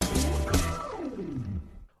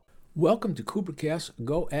Welcome to Coopercast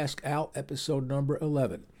Go Ask Al, episode number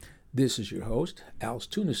 11. This is your host, Al's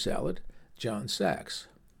Tuna Salad, John Sachs.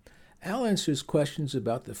 Al answers questions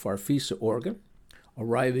about the Farfisa organ,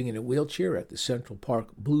 arriving in a wheelchair at the Central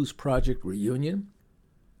Park Blues Project reunion,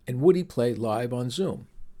 and would he play live on Zoom?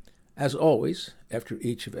 As always, after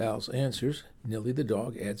each of Al's answers, Nilly the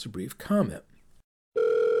dog adds a brief comment.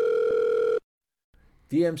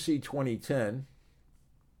 DMC 2010.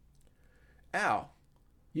 Al,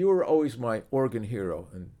 you were always my organ hero,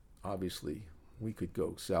 and obviously we could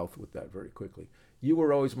go south with that very quickly. You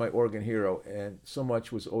were always my organ hero, and so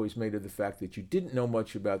much was always made of the fact that you didn't know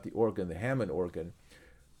much about the organ, the Hammond organ,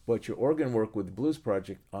 but your organ work with the Blues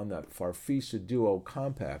Project on that Farfisa Duo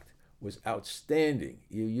compact was outstanding.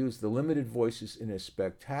 You used the limited voices in a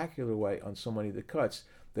spectacular way on so many of the cuts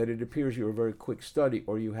that it appears you were a very quick study,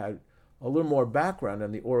 or you had a little more background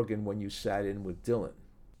on the organ when you sat in with Dylan.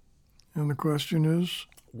 And the question is?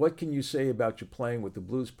 What can you say about your playing with the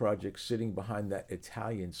Blues Project sitting behind that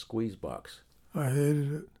Italian squeeze box? I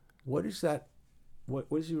hated it. What is that? What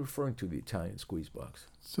is he referring to, the Italian squeeze box?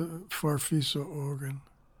 It's a Farfisa organ.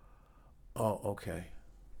 Oh, okay.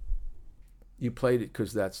 You played it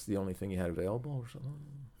because that's the only thing you had available or something?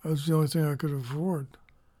 That's the only thing I could afford.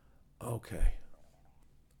 Okay.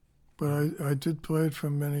 But I did play it for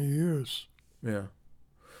many years. Yeah.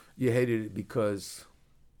 You hated it because?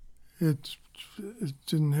 It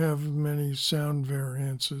didn't have many sound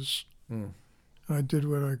variances. I did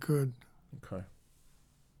what I could. Okay.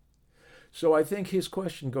 So I think his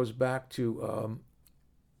question goes back to,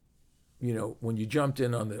 when you jumped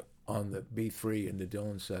in on the B3 in the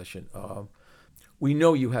Dylan session. We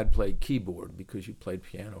know you had played keyboard because you played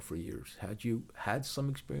piano for years. Had you had some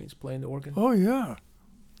experience playing the organ? Oh yeah,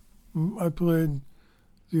 I played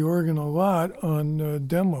the organ a lot on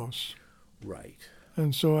demos. Right.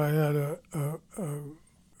 And so I had a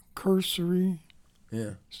cursory,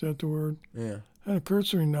 yeah, is that the word? Yeah. I had a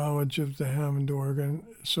cursory knowledge of the Hammond organ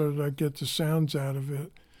so that I'd get the sounds out of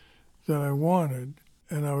it that I wanted.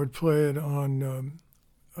 And I would play it on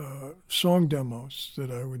song demos that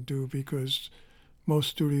I would do because most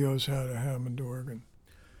studios had a Hammond organ.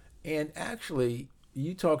 And actually,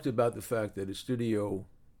 you talked about the fact that a studio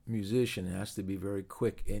musician has to be very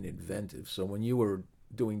quick and inventive. So when you were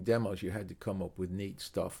doing demos, you had to come up with neat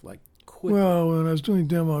stuff like quick. Well, when I was doing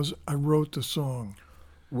demos, I wrote the song.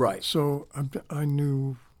 Right. So I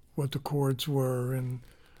knew what the chords were and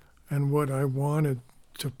what I wanted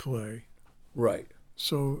to play. Right.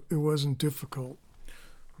 So it wasn't difficult.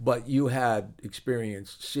 But you had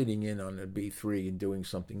experience sitting in on a B3 and doing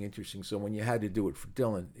something interesting. So when you had to do it for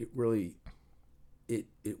Dylan, it really, it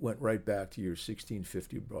went right back to your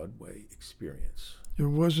 1650 Broadway experience. It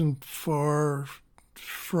wasn't far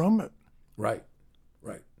from it. Right.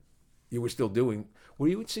 You were still doing, were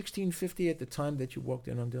you at 1650 at the time that you walked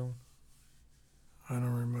in on Dylan? I don't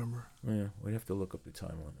remember. Yeah, we'd have to look up the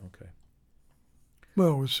timeline. Okay.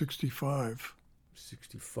 Well, it was 65.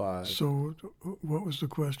 65. So what was the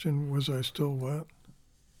question? Was I still what?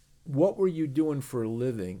 What were you doing for a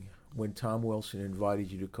living when Tom Wilson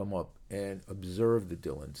invited you to come up and observe the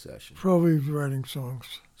Dylan session? Probably writing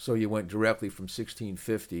songs. So you went directly from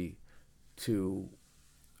 1650 to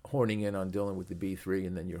horning in on Dylan with the B3,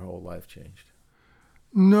 and then your whole life changed?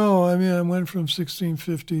 No, I mean, I went from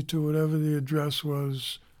 1650 to whatever the address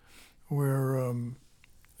was where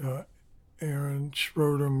Aaron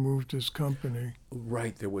Schroeder moved his company.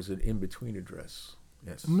 Right, there was an in-between address.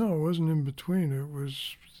 Yes. No, it wasn't in between. It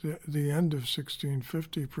was the end of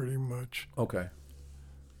 1650 pretty much. Okay.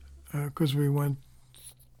 Because we went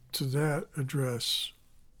to that address.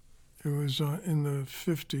 It was in the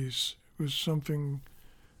 50s. It was something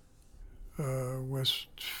West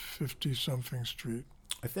 50-something Street.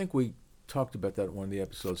 I think we talked about that in one of the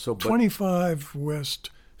episodes. 25 West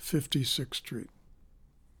 56th Street.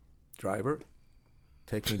 Driver,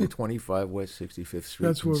 take me to 25 West 65th Street.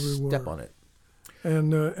 That's where we were. Step on it.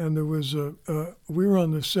 And there was we were on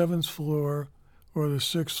the 7th floor or the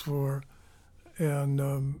 6th floor, and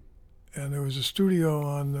there was a studio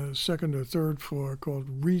on the 2nd or 3rd floor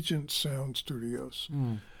called Regent Sound Studios.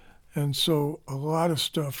 And so a lot of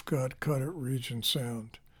stuff got cut at Regent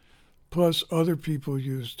Sound. Plus other people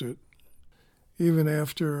used it. Even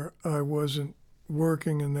after I wasn't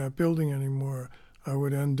working in that building anymore, I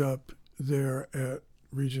would end up there at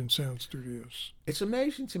Regent Sound Studios. It's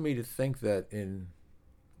amazing to me to think that in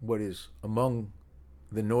what is among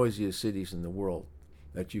the noisiest cities in the world,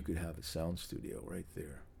 that you could have a sound studio right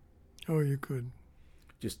there. Oh, you could.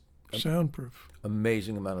 Just soundproof.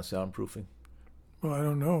 Amazing amount of soundproofing. Well, I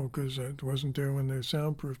don't know, because I wasn't there when they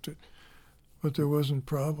soundproofed it. but there wasn't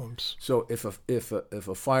problems. So if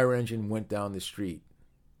a fire engine went down the street,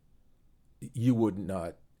 you would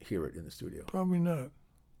not hear it in the studio. Probably not.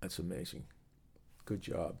 That's amazing. Good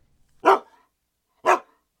job.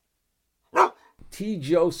 T.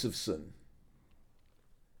 Josephson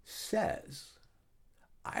says,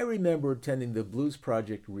 I remember attending the Blues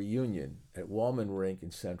Project reunion at Wallman Rink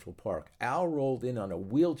in Central Park. Al rolled in on a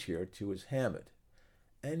wheelchair to his Hammond.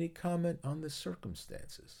 Any comment on the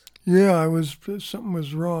circumstances? Yeah, something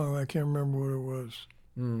was wrong. I can't remember what it was.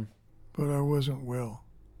 Mm. But I wasn't well.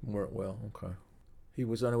 You weren't well, okay. He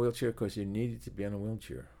was on a wheelchair because he needed to be on a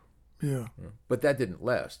wheelchair. Yeah. But that didn't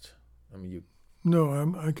last. I mean, you...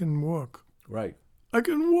 No, I can walk. Right. I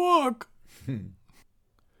can walk!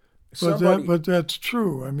 But that's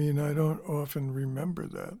true. I mean, I don't often remember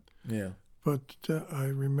that. Yeah. But I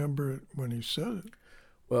remember it when he said it.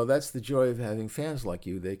 Well, that's the joy of having fans like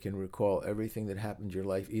you. They can recall everything that happened in your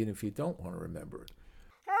life, even if you don't want to remember it.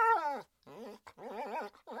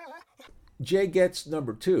 Jay Getz,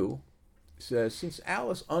 number 2, says, since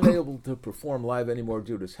Al is unable to perform live anymore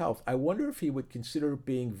due to his health, I wonder if he would consider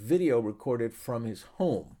being video recorded from his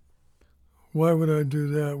home. Why would I do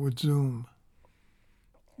that with Zoom?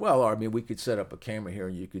 Well, I mean, we could set up a camera here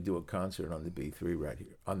and you could do a concert on the B3 right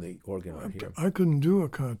here, on the organ right here. I couldn't do a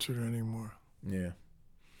concert anymore. Yeah.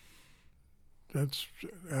 That's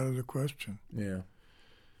out of the question. Yeah.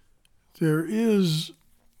 There is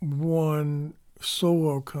one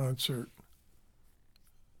solo concert,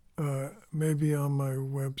 maybe on my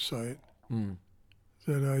website,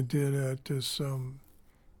 that I did at this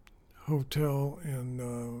hotel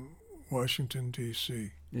in Washington,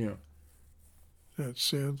 D.C. Yeah. That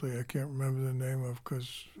sadly I can't remember the name of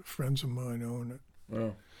because friends of mine own it.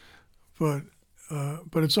 Oh.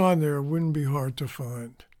 But it's on there. It wouldn't be hard to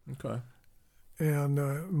find. Okay. And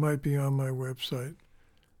it might be on my website.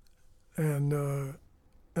 And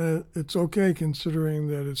it's okay considering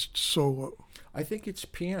that it's solo. I think it's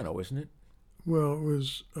piano, isn't it? Well, it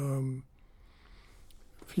was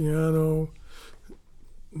piano,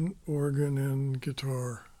 organ, and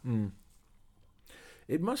guitar. Mm.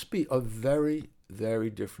 It must be a very, very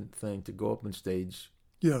different thing to go up on stage.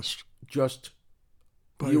 Yes. Just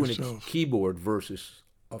by you yourself. and a keyboard versus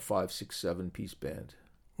a 5, 6, 7-piece band.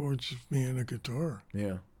 Or just me and a guitar.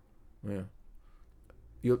 Yeah, yeah.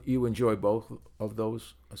 You enjoy both of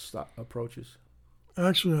those approaches?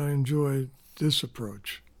 Actually, I enjoy this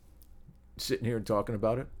approach. Sitting here and talking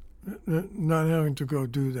about it? Not having to go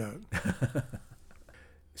do that.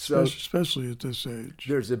 So especially at this age.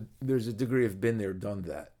 There's a degree of been there, done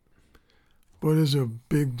that. But there's a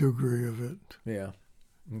big degree of it. Yeah.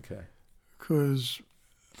 Okay. Because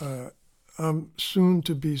I'm soon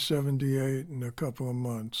to be 78 in a couple of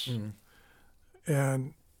months. Mm.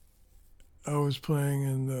 And I was playing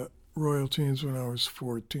in the Royal Teens when I was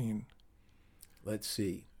 14. Let's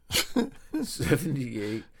see.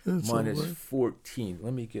 78 minus 14.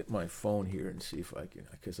 Let me get my phone here and see if I can,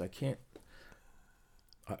 because I can't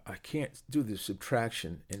do the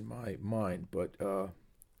subtraction in my mind, but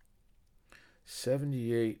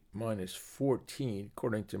 78 minus 14,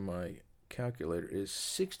 according to my calculator, is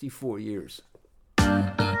 64 years.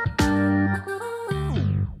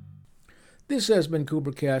 This has been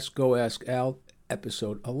Coopercast Go Ask Al,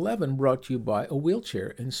 episode 11, brought to you by a wheelchair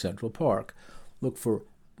in Central Park. Look for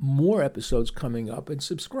more episodes coming up and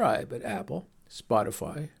subscribe at Apple,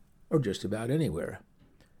 Spotify, or just about anywhere.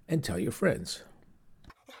 And tell your friends.